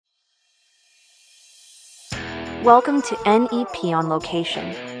Welcome to NEP on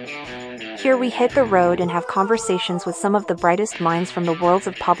Location. Here we hit the road and have conversations with some of the brightest minds from the worlds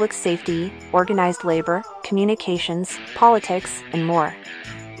of public safety, organized labor, communications, politics, and more.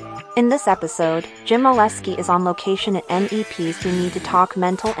 In this episode, Jim Michele is on location at NEP's We Need to Talk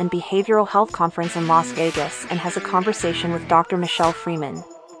Mental and Behavioral Health Conference in Las Vegas and has a conversation with Dr. Michele Freeman.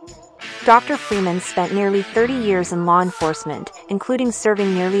 Dr. Freeman spent nearly 30 years in law enforcement, including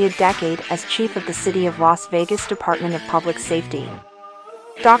serving nearly a decade as chief of the City of Las Vegas Department of Public Safety.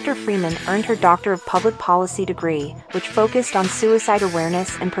 Dr. Freeman earned her Doctor of Public Policy degree, which focused on suicide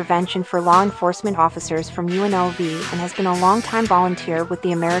awareness and prevention for law enforcement officers from UNLV and has been a longtime volunteer with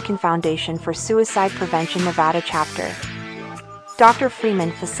the American Foundation for Suicide Prevention Nevada chapter. Dr.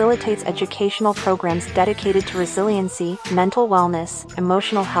 Freeman facilitates educational programs dedicated to resiliency, mental wellness,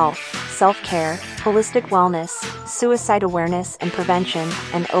 emotional health, self-care, holistic wellness, suicide awareness and prevention,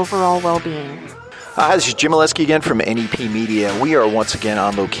 and overall well-being. Hi, this is Jim Michele again from NEP Media. We are once again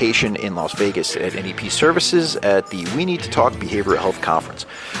on location in Las Vegas at NEP Services at the We Need to Talk Behavioral Health Conference.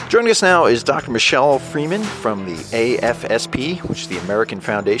 Joining us now is Dr. Michele Freeman from the AFSP, which is the American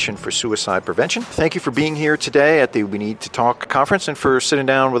Foundation for Suicide Prevention. Thank you for being here today at the We Need to Talk conference and for sitting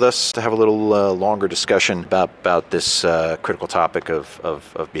down with us to have a little longer discussion about this critical topic of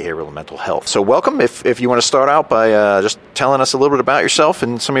behavioral and mental health. So welcome. If you want to start out by just telling us a little bit about yourself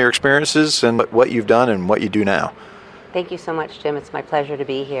and some of your experiences and what you've done and what you do now. Thank you so much, Jim. It's my pleasure to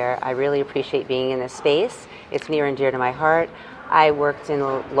be here. I really appreciate being in this space. It's near and dear to my heart. I worked in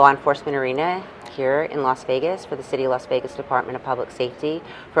the law enforcement arena here in Las Vegas for the City of Las Vegas Department of Public Safety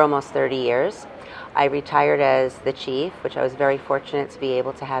for almost 30 years. I retired as the chief, which I was very fortunate to be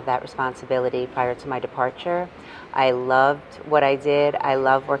able to have that responsibility prior to my departure. I loved what I did. I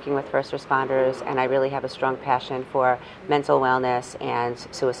love working with first responders, and I really have a strong passion for mental wellness and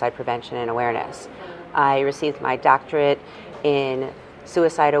suicide prevention and awareness. I received my doctorate in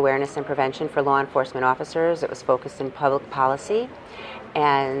suicide awareness and prevention for law enforcement officers. It was focused in public policy,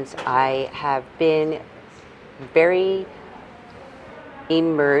 and I have been very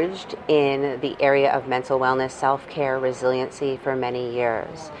emerged in the area of mental wellness, self-care, resiliency for many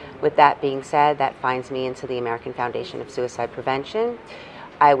years. With that being said, that finds me into the American Foundation of Suicide Prevention.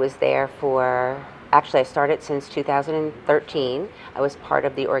 I was there I started since 2013. I was part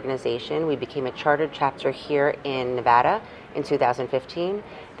of the organization. We became a chartered chapter here in Nevada in 2015.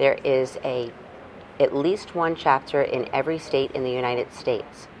 There is at least one chapter in every state in the United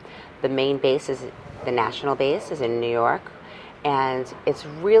States. The main base the national base is in New York. And it's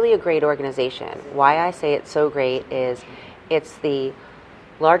really a great organization. Why I say it's so great is it's the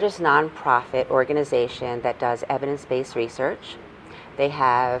largest nonprofit organization that does evidence-based research. They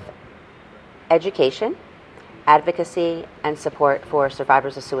have education, advocacy, and support for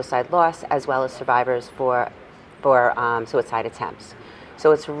survivors of suicide loss, as well as survivors for suicide attempts.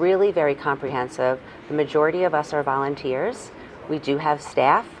 So it's really very comprehensive. The majority of us are volunteers. We do have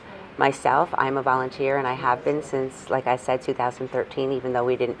staff. Myself, I'm a volunteer, and I have been since, like I said, 2013, even though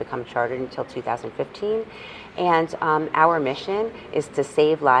we didn't become chartered until 2015. And our mission is to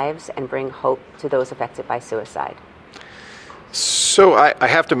save lives and bring hope to those affected by suicide. So I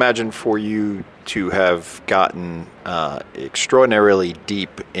have to imagine for you to have gotten extraordinarily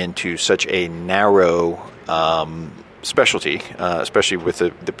deep into such a narrow specialty, especially with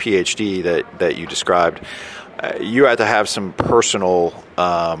the PhD that you described, you had to have some personal,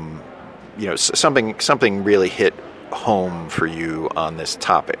 something really hit home for you on this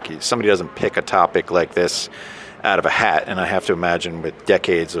topic. Somebody doesn't pick a topic like this out of a hat, and I have to imagine with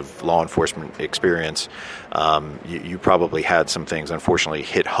decades of law enforcement experience, you probably had some things unfortunately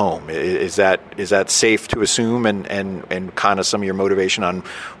hit home. Is that safe to assume, and kind of some of your motivation on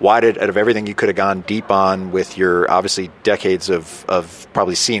why did, out of everything you could have gone deep on with your obviously decades of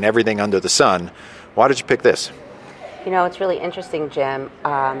probably seeing everything under the sun, why did you pick this? It's really interesting, Jim.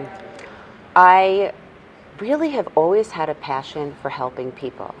 I really have always had a passion for helping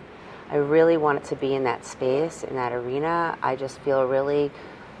people. I really wanted to be in that space, in that arena. I just feel really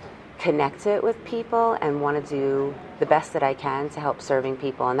connected with people and want to do the best that I can to help serving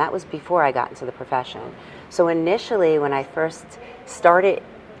people. And that was before I got into the profession. So initially, when I first started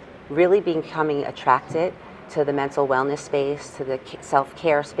really becoming attracted to the mental wellness space, to the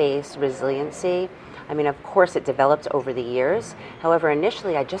self-care space, resiliency, of course it developed over the years. However,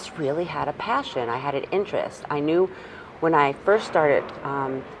 initially I just really had a passion. I had an interest. I knew when I first started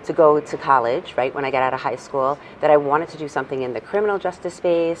to go to college, right, when I got out of high school, that I wanted to do something in the criminal justice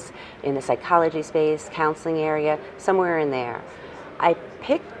space, in the psychology space, counseling area, somewhere in there. I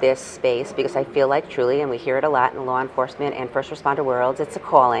picked this space because I feel like truly, and we hear it a lot in law enforcement and first responder worlds, it's a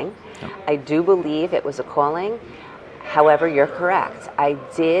calling. Yep. I do believe it was a calling. However, you're correct. I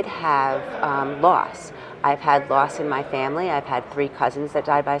did have loss. I've had loss in my family. I've had 3 cousins that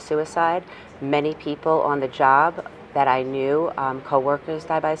died by suicide. Many people on the job that I knew, coworkers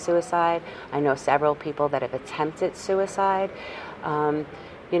died by suicide. I know several people that have attempted suicide. I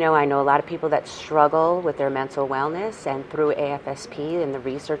know a lot of people that struggle with their mental wellness, and through AFSP and the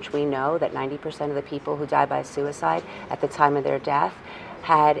research we know that 90% of the people who die by suicide at the time of their death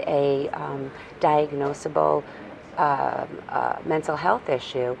had a diagnosable mental health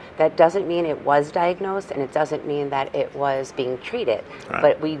issue. That doesn't mean it was diagnosed, and it doesn't mean that it was being treated. Right.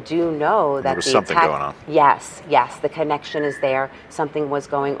 But we do know that there was something going on. Yes, the connection is there. Something was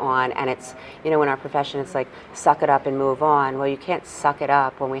going on, and it's, in our profession, it's like, suck it up and move on. Well, you can't suck it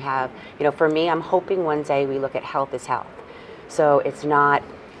up when we have, for me, I'm hoping one day we look at health as health. So it's not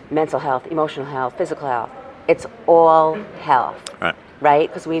mental health, emotional health, physical health. It's all health. Right?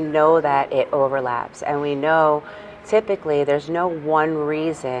 Because we know that it overlaps, and we know typically there's no one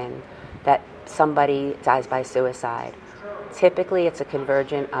reason that somebody dies by suicide. Typically it's a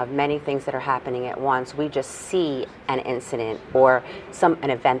convergence of many things that are happening at once. We just see an incident or an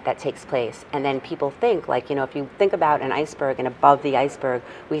event that takes place, and then people think, like, if you think about an iceberg, and above the iceberg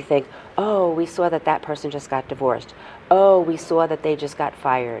we think, oh, we saw that person just got divorced. Oh, we saw that they just got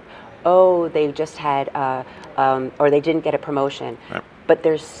fired. Oh, they just had, or they didn't get a promotion. Right. But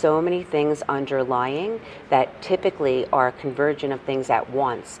there's so many things underlying that typically are convergent of things at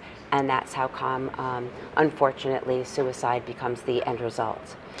once, and that's how come, unfortunately, suicide becomes the end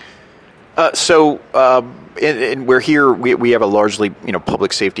result. And we're here. We have a largely,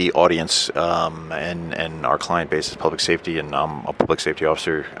 public safety audience, and our client base is public safety, and I'm a public safety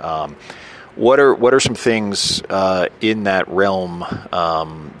officer. What are some things in that realm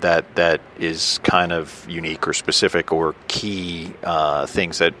that is kind of unique or specific or key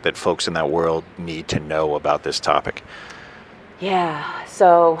things that folks in that world need to know about this topic? Yeah,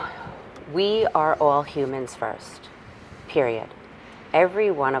 so we are all humans first, period.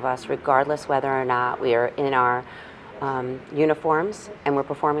 Every one of us, regardless whether or not we are in our uniforms and we're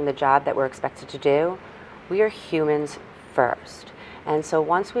performing the job that we're expected to do, we are humans first. And so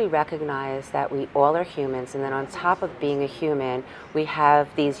once we recognize that we all are humans, and then on top of being a human, we have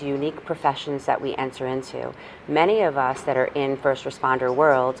these unique professions that we enter into. Many of us that are in first responder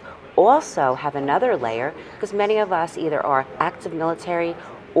worlds also have another layer, because many of us either are active military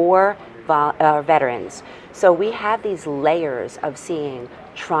or veterans. So we have these layers of seeing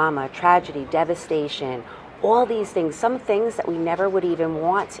trauma, tragedy, devastation, all these things, some things that we never would even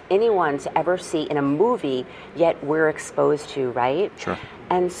want anyone to ever see in a movie, yet we're exposed to, right? Sure.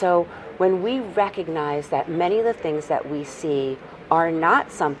 And so when we recognize that many of the things that we see are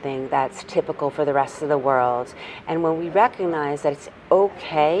not something that's typical for the rest of the world, and when we recognize that it's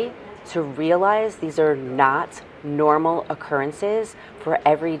okay to realize these are not normal occurrences for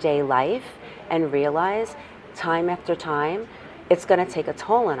everyday life, and realize time after time, it's going to take a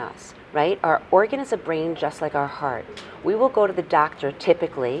toll on us. Right? Our organ is a brain just like our heart. We will go to the doctor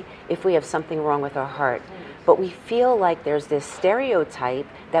typically if we have something wrong with our heart. But we feel like there's this stereotype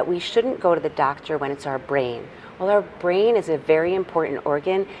that we shouldn't go to the doctor when it's our brain. Well, our brain is a very important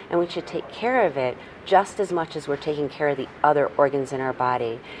organ, and we should take care of it just as much as we're taking care of the other organs in our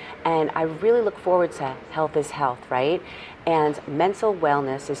body. And I really look forward to health is health, right? And mental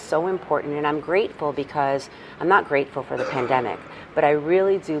wellness is so important, and I'm grateful because I'm not grateful for the pandemic, but I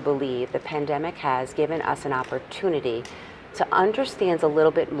really do believe the pandemic has given us an opportunity to understand a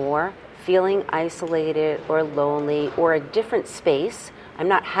little bit more feeling isolated or lonely or a different space. I'm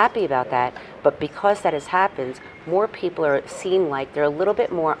not happy about that, but because that has happened, more people are seem like they're a little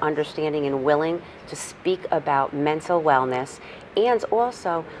bit more understanding and willing to speak about mental wellness. And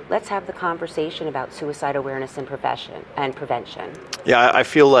also, let's have the conversation about suicide awareness and prevention. Yeah, I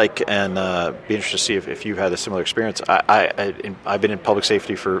feel like, and be interested to see if you've had a similar experience. I've been in public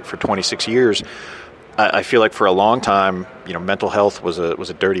safety for 26 years. I feel like for a long time, mental health was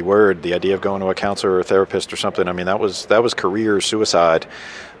a dirty word. The idea of going to a counselor or a therapist or something, I mean, that was career suicide.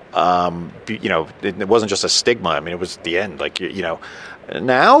 It wasn't just a stigma. I mean, it was the end. Like,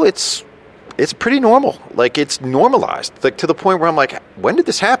 now it's pretty normal. Like, it's normalized, like to the point where I'm like, when did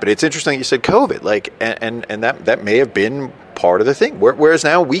this happen? It's interesting that you said COVID, like, and that may have been part of the thing. Whereas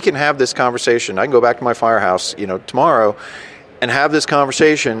now we can have this conversation. I can go back to my firehouse, tomorrow, and have this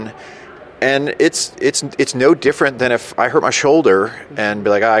conversation. And it's no different than if I hurt my shoulder and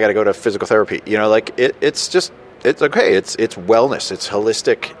be like, I got to go to physical therapy. It's just it's okay. It's wellness. It's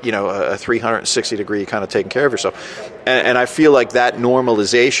holistic, a 360-degree kind of taking care of yourself. And I feel like that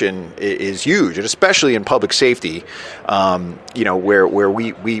normalization is huge, and especially in public safety, where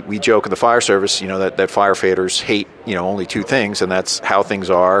we joke in the fire service, that firefighters hate, only two things, and that's how things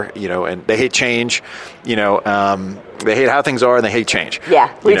are, and they hate change, they hate how things are, and they hate change.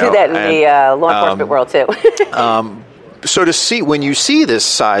 Yeah, we do that in the law enforcement world too. So when you see this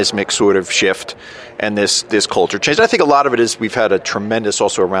seismic sort of shift and this culture change, I think a lot of it is we've had a tremendous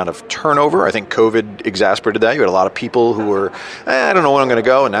also amount of turnover. I think COVID exacerbated that. You had a lot of people who were, I don't know when I'm going to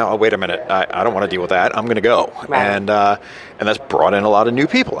go, and now, wait a minute, I don't want to deal with that. I'm going to go, right. And that's brought in a lot of new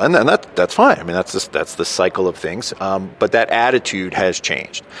people, and that's fine. I mean, that's the cycle of things. But that attitude has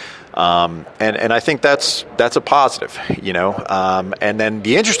changed. And I think that's a positive, and then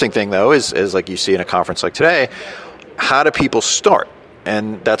the interesting thing though is like you see in a conference like today, how do people start?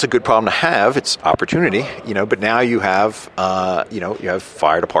 And that's a good problem to have. It's opportunity, but now you have, you have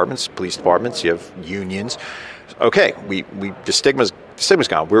fire departments, police departments, you have unions. Okay, the stigma's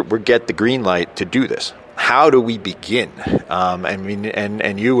gone. We're get the green light to do this. How do we begin? I mean,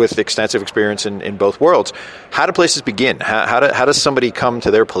 and you with extensive experience in both worlds, how do places begin? How does somebody come to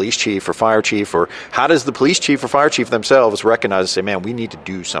their police chief or fire chief, or how does the police chief or fire chief themselves recognize and say, man, we need to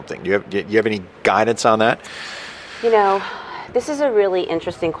do something? Do you have any guidance on that? This is a really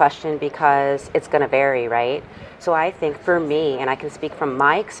interesting question because it's going to vary, right? So I think for me, and I can speak from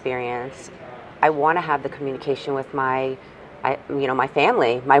my experience, I want to have the communication with my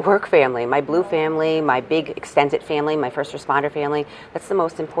family, my work family, my blue family, my big extended family, my first responder family. That's the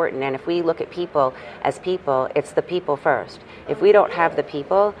most important. And if we look at people as people, it's the people first. If we don't have the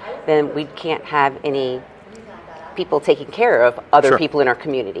people, then we can't have any people taking care of other Sure. people in our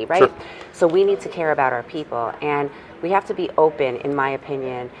community, right? Sure. So we need to care about our people, and we have to be open, in my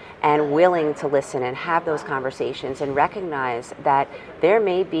opinion, and willing to listen and have those conversations and recognize that there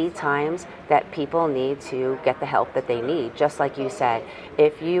may be times that people need to get the help that they need. Just like you said,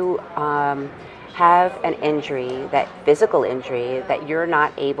 if you have an injury, that physical injury, that you're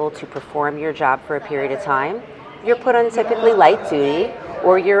not able to perform your job for a period of time, you're put on typically light duty,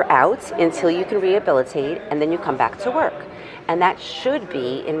 or you're out until you can rehabilitate, and then you come back to work. And that should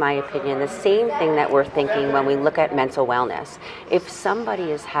be, in my opinion, the same thing that we're thinking when we look at mental wellness. If somebody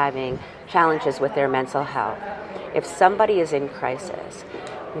is having challenges with their mental health, if somebody is in crisis,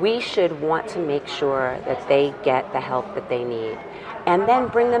 we should want to make sure that they get the help that they need, and then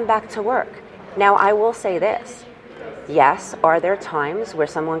bring them back to work. Now, I will say this. Yes, are there times where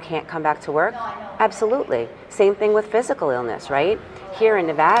someone can't come back to work? Absolutely. Same thing with physical illness, right? Here in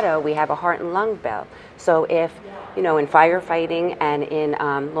Nevada, we have a heart and lung bill. So if, in firefighting and in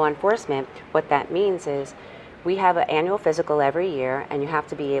law enforcement, what that means is we have an annual physical every year, and you have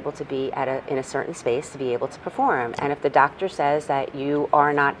to be able to be in a certain space to be able to perform. And if the doctor says that you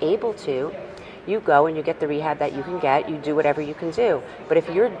are not able to, you go and you get the rehab that you can get, you do whatever you can do. But if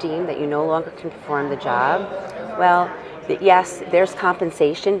you're deemed that you no longer can perform the job, well, yes, there's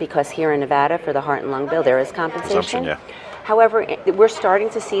compensation, because here in Nevada for the heart and lung bill, there is compensation. Yeah. However, we're starting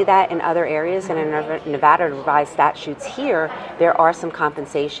to see that in other areas, and in Nevada revised statutes here, there are some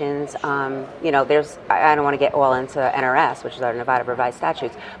compensations. I don't want to get all into NRS, which is our Nevada revised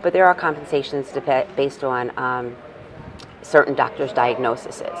statutes, but there are compensations based on certain doctors'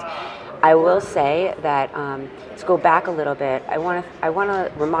 diagnoses. I will say that to go back a little bit, I want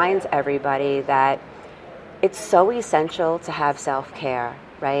to remind everybody that it's so essential to have self-care,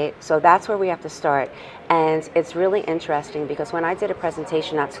 right? So that's where we have to start. And it's really interesting because when I did a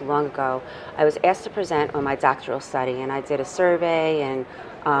presentation not too long ago, I was asked to present on my doctoral study, and I did a survey, and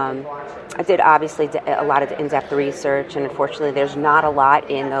I did obviously a lot of in-depth research, and unfortunately there's not a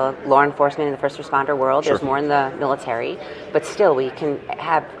lot in the law enforcement and the first responder world. Sure. There's more in the military, but still we can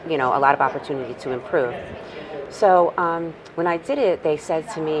have a lot of opportunity to improve. So when I did it, they said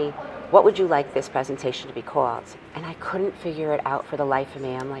to me, what would you like this presentation to be called? And I couldn't figure it out for the life of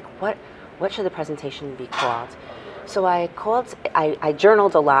me. I'm like, what should the presentation be called? So I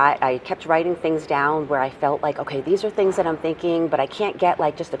journaled a lot. I kept writing things down where I felt like, okay, these are things that I'm thinking, but I can't get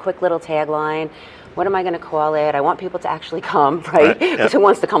like just a quick little tagline. What am I going to call it? I want people to actually come, right? Because who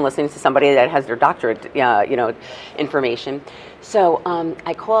wants to come listening to somebody that has their doctorate, information? So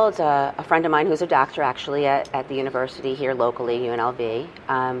I called a friend of mine who's a doctor actually at the university here locally, UNLV,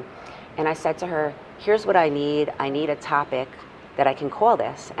 and I said to her, here's what I need. I need a topic that I can call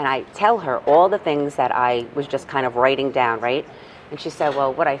this. And I tell her all the things that I was just kind of writing down, right? And she said,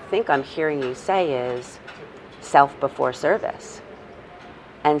 well, what I think I'm hearing you say is self before service.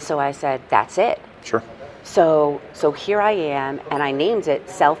 And so I said, that's it. Sure. So here I am, and I named it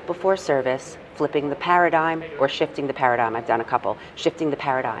Self Before Service, flipping the paradigm or shifting the paradigm. I've done a couple, shifting the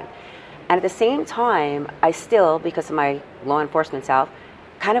paradigm. And at the same time, I still, because of my law enforcement self,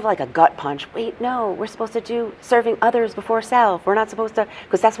 kind of like a gut punch. Wait, no, we're supposed to do serving others before self. We're not supposed to,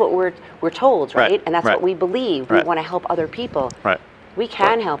 because that's what we're told, right? And that's what we believe. We want to help other people. We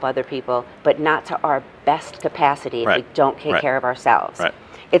can help other people, but not to our best capacity if we don't take care of ourselves.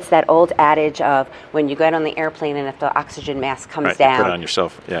 It's that old adage of when you get on the airplane and if the oxygen mask comes down, you put it on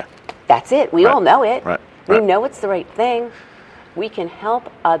yourself. That's it. We all know it. We Right. know it's the right thing. We can help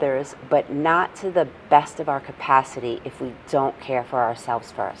others, but not to the best of our capacity if we don't care for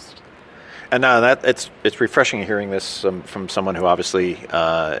ourselves first. And now it's refreshing hearing this from someone who obviously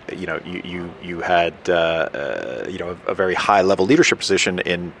you had a very high level leadership position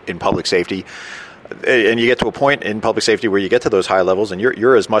in public safety, and you get to a point in public safety where you get to those high levels, and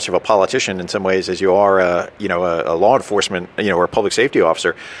you're as much of a politician in some ways as you are a law enforcement or a public safety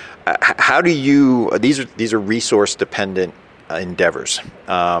officer. How do you these are resource dependent endeavors.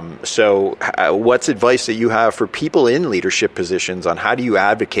 So what's advice that you have for people in leadership positions on how do you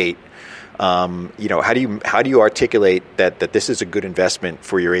advocate, how do you articulate that this is a good investment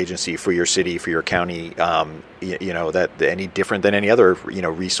for your agency, for your city, for your county, that any different than any other,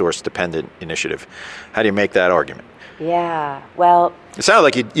 resource dependent initiative? How do you make that argument? Yeah, well, it sounds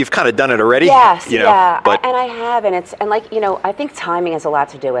like you've kind of done it already. Yes, but and I have, and I think timing has a lot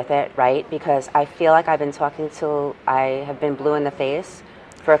to do with it, right? Because I feel like I've been talking till I have been blue in the face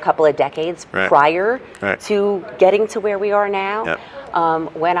for a couple of decades prior to getting to where we are now.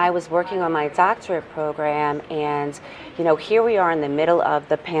 When I was working on my doctorate program, and here we are in the middle of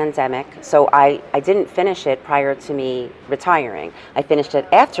the pandemic. So I didn't finish it prior to me retiring. I finished it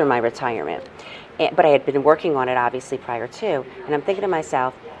after my retirement. But I had been working on it obviously prior to, and I'm thinking to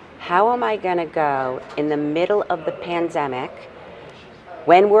myself, how am I going to go in the middle of the pandemic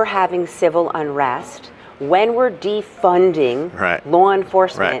when we're having civil unrest, when we're defunding law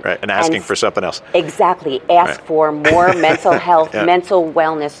enforcement and asking for something else? Exactly, ask for more mental health, mental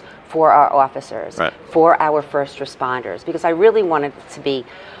wellness for our officers, for our first responders, because I really wanted it to be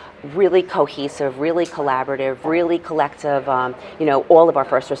really cohesive, really collaborative, really collective, all of our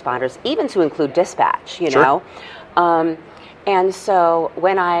first responders, even to include dispatch, know. And so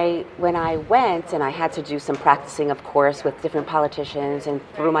when I went, and I had to do some practicing, of course, with different politicians and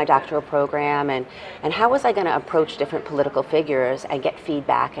through my doctoral program, and how was I going to approach different political figures and get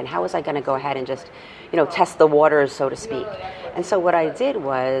feedback, and how was I going to go ahead and just, test the waters, so to speak. And so what I did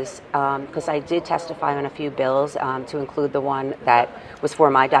was, because I did testify on a few bills, to include the one that was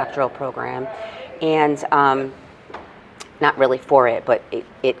for my doctoral program, and not really for it, but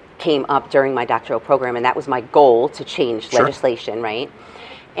it came up during my doctoral program, and that was my goal, to change legislation, right?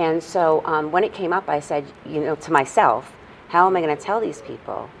 And so when it came up, I said, to myself, how am I going to tell these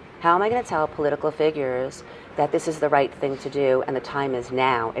people? How am I going to tell political figures that this is the right thing to do and the time is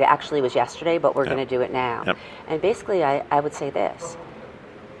now? It actually was yesterday, but we're going to do it now. And basically, I would say this.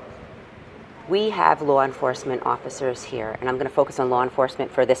 We have law enforcement officers here, and I'm going to focus on law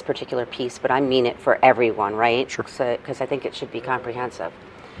enforcement for this particular piece, but I mean it for everyone, right? Because I think it should be comprehensive.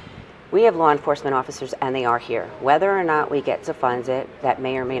 We have law enforcement officers, and they are here. Whether or not we get to fund it, that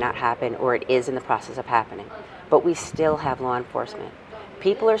may or may not happen, or it is in the process of happening. But we still have law enforcement.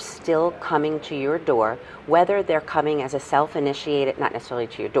 People are still coming to your door, whether they're coming as a self-initiated, not necessarily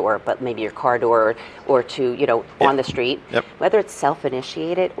to your door, but maybe your car door or to, on the street. Whether it's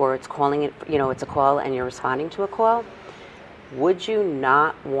self-initiated or it's calling it, it's a call and you're responding to a call. Would you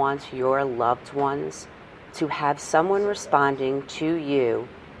not want your loved ones to have someone responding to you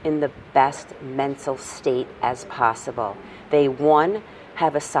in the best mental state as possible? They, one,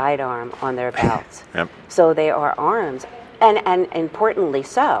 have a sidearm on their belt. So they are armed. And importantly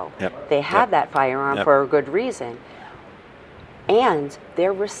so, they have that firearm for a good reason. And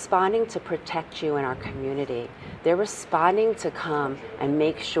they're responding to protect you in our community. They're responding to come and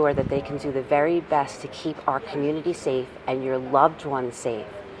make sure that they can do the very best to keep our community safe and your loved ones safe.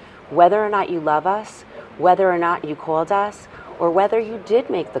 Whether or not you love us, whether or not you called us, or whether you did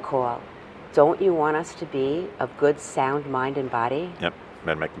make the call, don't you want us to be of good, sound mind and body?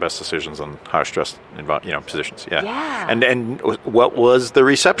 And make the best decisions on high stress, positions. And what was the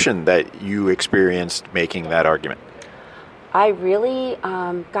reception that you experienced making that argument? I really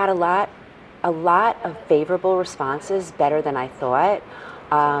got a lot of favorable responses, better than I thought.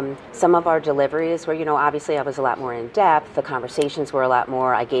 Some of our deliveries were, obviously I was a lot more in depth. The conversations were a lot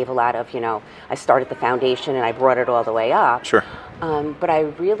more. I gave a lot of, I started the foundation and I brought it all the way up. But I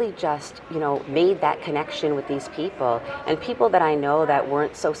really just, made that connection with these people, and people that I know that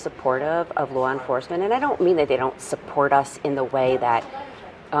weren't so supportive of law enforcement. And I don't mean that they don't support us in the way that,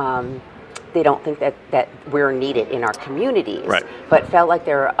 they don't think that we're needed in our communities, Right. but felt like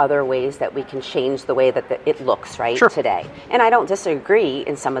there are other ways that we can change the way that it looks Sure. today. And I don't disagree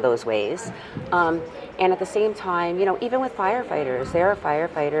in some of those ways. And at the same time, even with firefighters, there are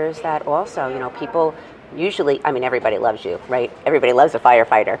firefighters that also, people usually, everybody loves you, right? Everybody loves a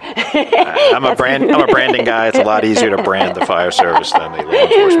firefighter. I'm a branding guy. It's a lot easier to brand the fire service than the law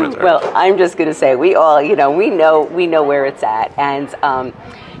enforcement. Well, I'm just going to say we all, we know where it's at, and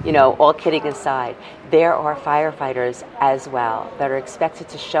all kidding aside, there are firefighters as well that are expected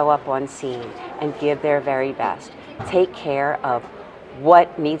to show up on scene and give their very best, take care of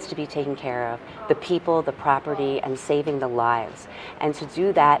what needs to be taken care of, the people, the property, and saving the lives. And to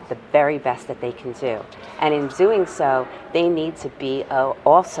do that the very best that they can do. And in doing so, they need to be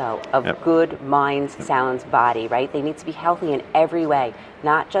also of Yep. good mind, sound body, right? They need to be healthy in every way,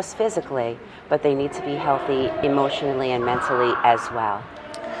 not just physically, but they need to be healthy emotionally and mentally as well.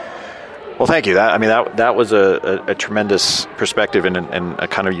 Well, thank you. That was a tremendous perspective and a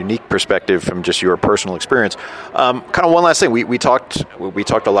kind of unique perspective from just your personal experience. Kind of one last thing. We talked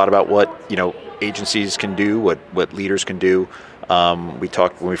a lot about what agencies can do, what leaders can do. When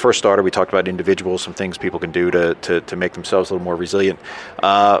we first started, we talked about individuals, some things people can do to make themselves a little more resilient.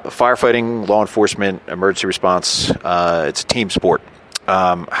 Firefighting, law enforcement, emergency response, it's a team sport.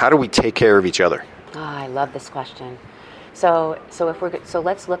 How do we take care of each other? Oh, I love this question. So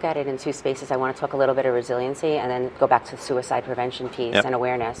let's look at it in two spaces. I want to talk a little bit of resiliency and then go back to the suicide prevention piece Yep. and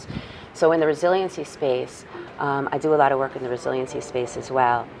awareness. So in the resiliency space, I do a lot of work in the resiliency space as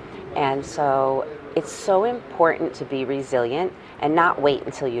well. And so it's so important to be resilient and not wait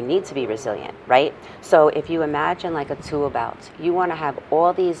until you need to be resilient, right? So if you imagine like a tool belt, you want to have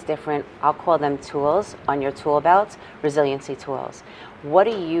all these different, I'll call them tools on your tool belt, resiliency tools. What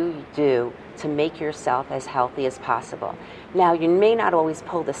do you do to make yourself as healthy as possible? Now, you may not always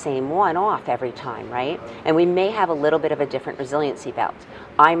pull the same one off every time, right? And we may have a little bit of a different resiliency belt.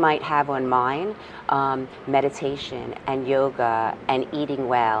 I might have on mine meditation and yoga and eating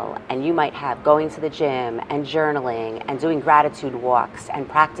well, and you might have going to the gym and journaling and doing gratitude walks and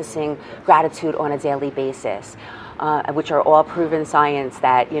practicing gratitude on a daily basis. Which are all proven science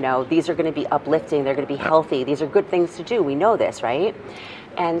that, these are going to be uplifting, they're going to be healthy, these are good things to do. We know this, right?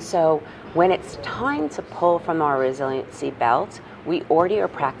 And so when it's time to pull from our resiliency belt, we already are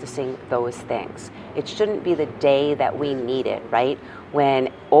practicing those things. It shouldn't be the day that we need it, right?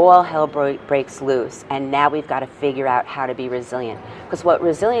 When all hell breaks loose and now we've got to figure out how to be resilient. Because what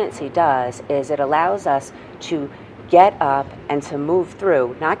resiliency does is it allows us to get up and to move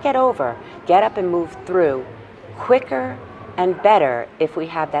through, not get over, get up and move through quicker and better if we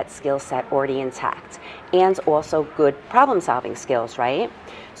have that skill set already intact, and also good problem-solving skills, right?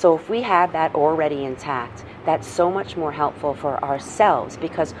 So if we have that already intact, that's so much more helpful for ourselves,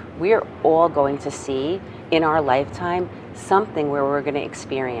 because we're all going to see in our lifetime something where we're going to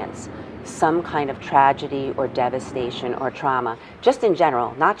experience some kind of tragedy or devastation or trauma, just in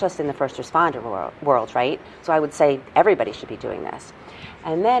general, not just in the first responder world, right? So I would say everybody should be doing this.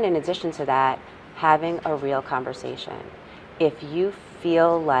 And then in addition to that, having a real conversation. If you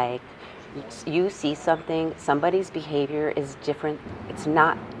feel like you see somebody's behavior is different, it's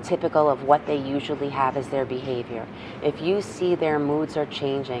not typical of what they usually have as their behavior. If you see their moods are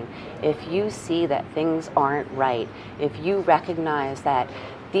changing, if you see that things aren't right, if you recognize that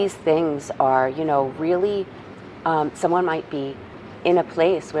these things are, really, someone might be in a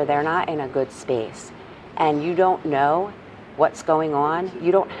place where they're not in a good space and you don't know what's going on,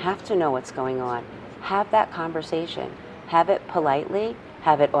 you don't have to know what's going on. Have that conversation. Have it politely,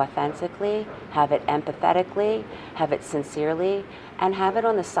 have it authentically, have it empathetically, have it sincerely, and have it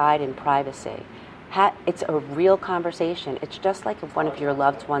on the side in privacy. It's a real conversation. It's just like if one of your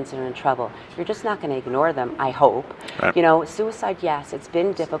loved ones are in trouble. You're just not going to ignore them, I hope. Right. Suicide, yes, it's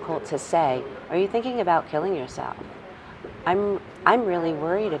been difficult to say, are you thinking about killing yourself? I'm really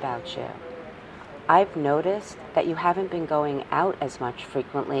worried about you. I've noticed that you haven't been going out as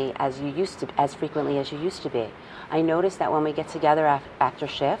frequently as you used to be. I noticed that when we get together after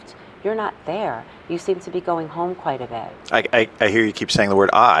shift, you're not there. You seem to be going home quite a bit. I hear you keep saying the word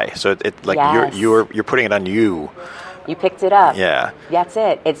I. So it like yes. you're putting it on you. You picked it up. Yeah. That's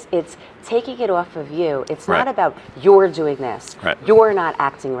it. It's taking it off of you. It's Right. not about you're doing this. Right. You're not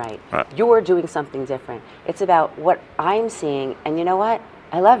acting right. Right. You're doing something different. It's about what I'm seeing, and you know what?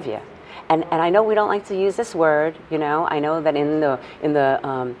 I love you. And I know we don't like to use this word, I know that in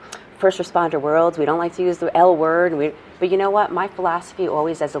the first responder world, we don't like to use the L word, but you know what? My philosophy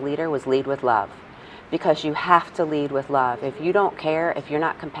always as a leader was lead with love. Because you have to lead with love. If you don't care, if you're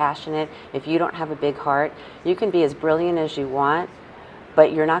not compassionate, if you don't have a big heart, you can be as brilliant as you want,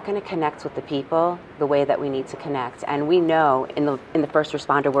 but you're not going to connect with the people the way that we need to connect. And we know in the first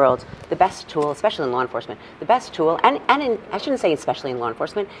responder world, the best tool, especially in law enforcement, the best tool, and I shouldn't say especially in law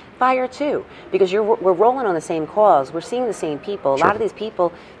enforcement, fire too, because we're rolling on the same calls, we're seeing the same people. Sure. A lot of these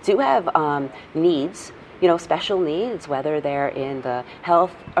people do have needs, special needs, whether they're in the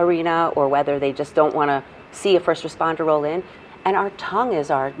health arena or whether they just don't want to see a first responder roll in. And our tongue is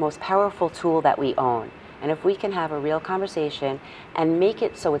our most powerful tool that we own. And if we can have a real conversation and make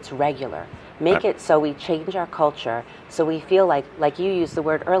it so it's regular, make it so we change our culture, so we feel like you used the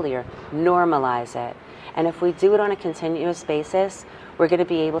word earlier, normalize it. And if we do it on a continuous basis, we're going to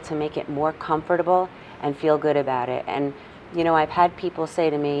be able to make it more comfortable and feel good about it. And, I've had people say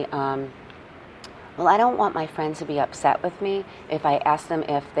to me, well, I don't want my friend to be upset with me if I ask them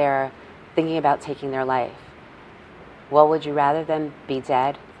if they're thinking about taking their life. Well, would you rather them be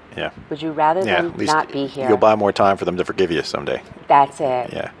dead? Yeah. Would you rather them not be here? You'll buy more time for them to forgive you someday. That's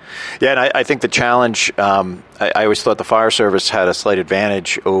it. Yeah. Yeah, and I think the challenge, I always thought the fire service had a slight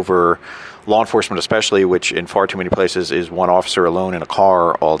advantage over law enforcement especially, which in far too many places is one officer alone in a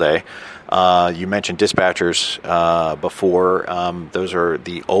car all day. You mentioned dispatchers before. Those are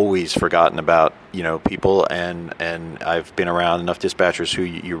the always forgotten about, people, and I've been around enough dispatchers who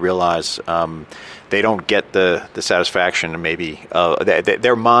you realize they don't get the satisfaction, and maybe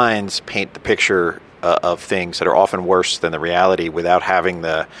their minds paint the picture of things that are often worse than the reality without having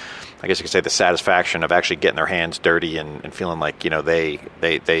the, I guess you could say, the satisfaction of actually getting their hands dirty and feeling like, they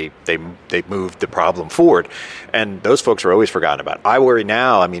moved the problem forward. And those folks are always forgotten about. I worry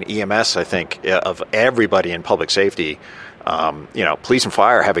now, EMS, I think, of everybody in public safety, police and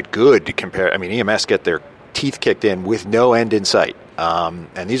fire have it good to compare. EMS get their teeth kicked in with no end in sight.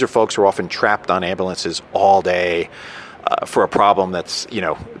 And these are folks who are often trapped on ambulances all day for a problem that's,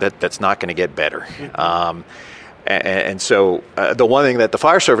 that's not going to get better. And so the one thing that the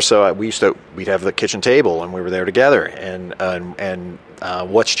fire service saw, we'd have the kitchen table and we were there together. And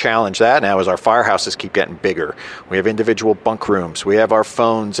what's challenged that now is our firehouses keep getting bigger. We have individual bunk rooms. We have our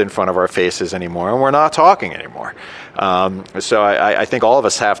phones in front of our faces anymore, and we're not talking anymore. So I think all of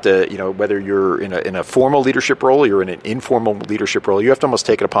us have to, whether you're in a formal leadership role or you're in an informal leadership role, you have to almost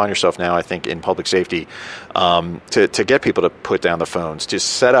take it upon yourself now, I think, in public safety, to get people to put down the phones, to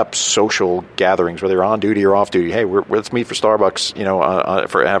set up social gatherings, whether you're on duty or off duty. Hey, let's meet for Starbucks,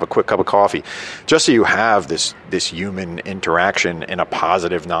 have a quick cup of coffee, just so you have this human interaction in a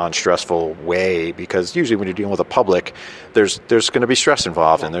positive, non-stressful way. Because usually when you're dealing with a public, there's going to be stress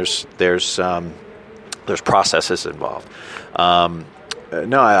involved, and there's processes involved.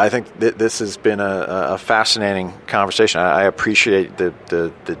 No, I think this has been a fascinating conversation. I appreciate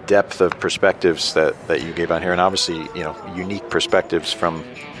the depth of perspectives that you gave on here, and obviously, unique perspectives from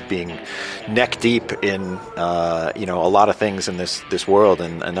being neck deep in a lot of things in this world.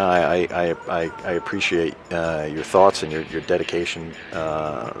 And I appreciate your thoughts and your dedication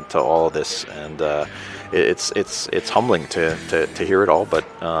to all of this. And it's humbling to hear it all, but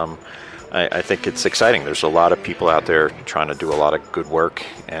I think it's exciting. There's a lot of people out there trying to do a lot of good work,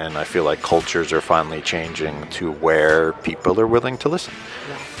 and I feel like cultures are finally changing to where people are willing to listen.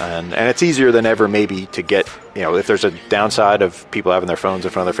 Yeah. And it's easier than ever maybe to get, if there's a downside of people having their phones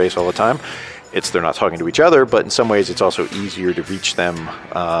in front of their face all the time, they're not talking to each other, but in some ways it's also easier to reach them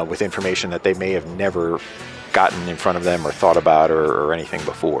with information that they may have never gotten in front of them or thought about or anything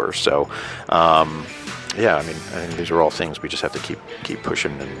before. So, yeah, I think these are all things we just have to keep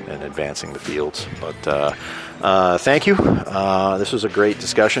pushing and advancing the fields. But thank you. This was a great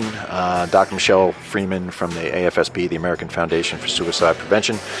discussion. Dr. Michele Freeman from the AFSP, the American Foundation for Suicide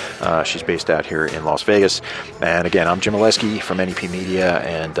Prevention. She's based out here in Las Vegas. And again, I'm Jim Oleski from NEP Media,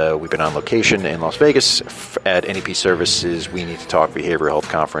 and we've been on location in Las Vegas at NEP Services We Need to Talk Behavioral Health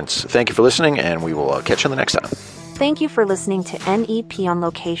Conference. Thank you for listening, and we will catch you the next time. Thank you for listening to NEP on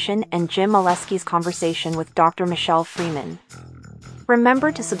Location and Jim Oleski's conversation with Dr. Michele Freeman.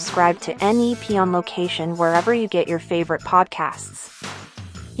 Remember to subscribe to NEP on Location wherever you get your favorite podcasts.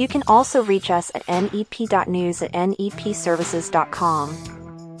 You can also reach us at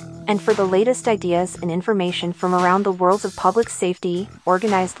nep.news@nepservices.com. And for the latest ideas and information from around the worlds of public safety,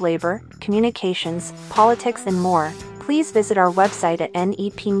 organized labor, communications, politics, and more, please visit our website at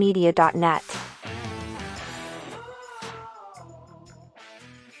nepmedia.net.